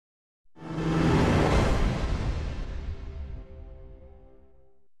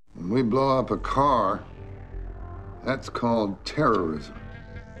blow up a car, that's called terrorism.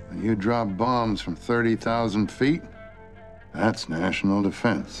 When you drop bombs from 30,000 feet, that's national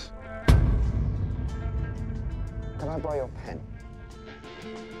defense. Can I borrow your pen?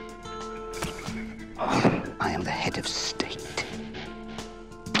 I am the head of state.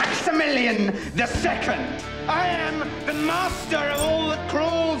 Maximilian the Second. I am the master of all that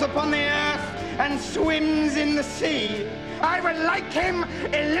crawls upon the earth and swims in the sea. I would like him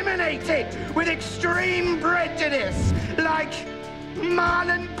eliminated with extreme prejudice, like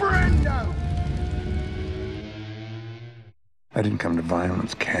Marlon Brando. I didn't come to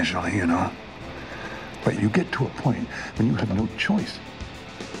violence casually, you know. But you get to a point when you have no choice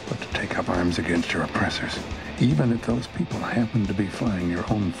but to take up arms against your oppressors, even if those people happen to be flying your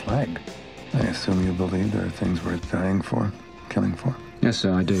own flag. I assume you believe there are things worth dying for, killing for? Yes,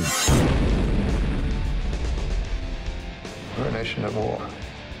 sir, I do. We're a nation at war,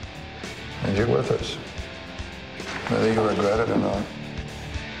 and you're with us, whether you regret it or not.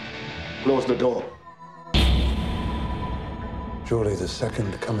 Close the door. Surely the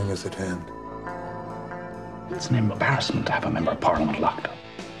second coming is at hand. It's an embarrassment to have a member of Parliament locked up.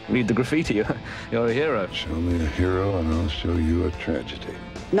 Read the graffiti, you're a hero. Show me a hero, and I'll show you a tragedy.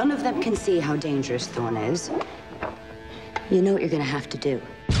 None of them can see how dangerous Thorne is. You know what you're gonna have to do.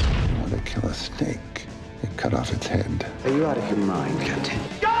 You want to kill a snake, you cut off its head. Are you out of your mind, Captain?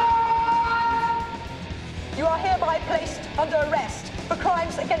 You are hereby placed under arrest for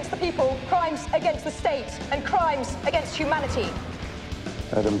crimes against the people, crimes against the state, and crimes against humanity.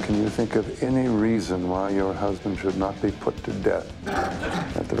 Adam, can you think of any reason why your husband should not be put to death?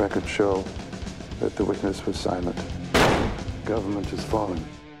 Let the records show that the witness was silent. Government has fallen.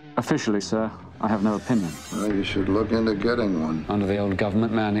 Officially, sir, I have no opinion. Well, you should look into getting one. Under the old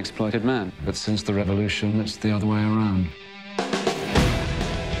government, man exploited man. But since the revolution, it's the other way around.